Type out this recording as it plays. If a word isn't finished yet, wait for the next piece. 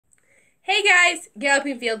Hey guys,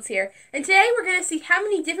 Galloping Fields here, and today we're going to see how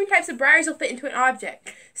many different types of briars will fit into an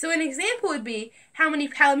object. So an example would be how many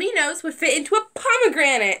palominos would fit into a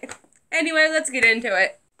pomegranate. Anyway, let's get into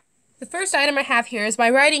it. The first item I have here is my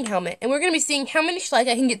riding helmet, and we're going to be seeing how many schleck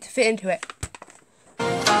I can get to fit into it. 1,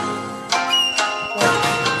 2, 3,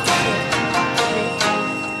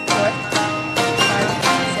 4, 5,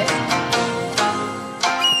 6,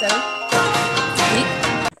 7,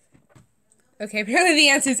 8. Okay, apparently the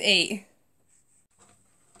answer is 8.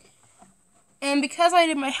 And because I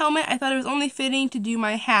did my helmet, I thought it was only fitting to do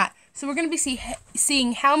my hat. So we're going to be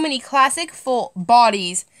seeing how many classic full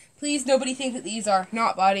bodies, please nobody think that these are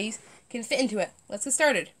not bodies, can fit into it. Let's get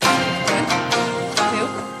started. 1, 2,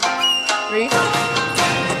 3, 4,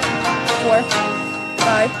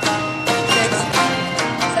 5, 6,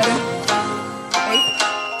 7, 8,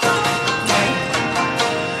 9,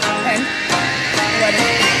 10, 11,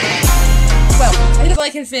 12. I think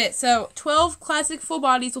I can fit. So 12 classic full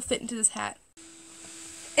bodies will fit into this hat.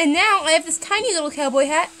 And now I have this tiny little cowboy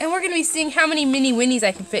hat, and we're going to be seeing how many mini winnies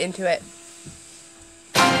I can fit into it.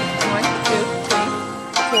 1, 2, 3,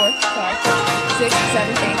 4, 5, 6,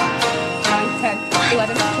 7, 8, 9, 10,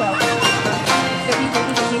 11, 12, 13,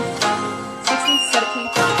 14, 15, 16, 17,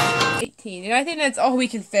 18. And I think that's all we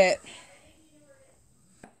can fit.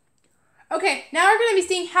 Okay, now we're going to be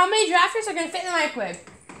seeing how many drafters are going to fit in the microwave.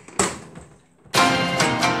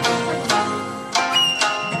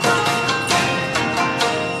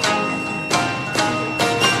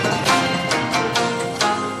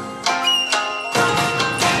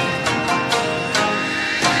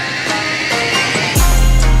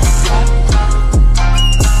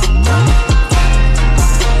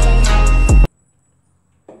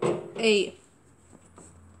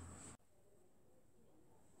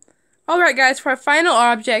 Alright guys, for our final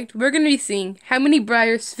object, we're going to be seeing how many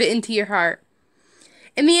briars fit into your heart.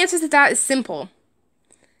 And the answer to that is simple.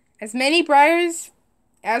 As many briars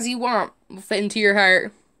as you want will fit into your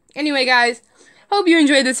heart. Anyway guys, hope you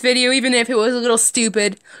enjoyed this video, even if it was a little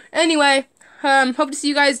stupid. Anyway, hope to see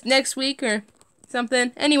you guys next week or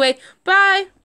something. Anyway, bye!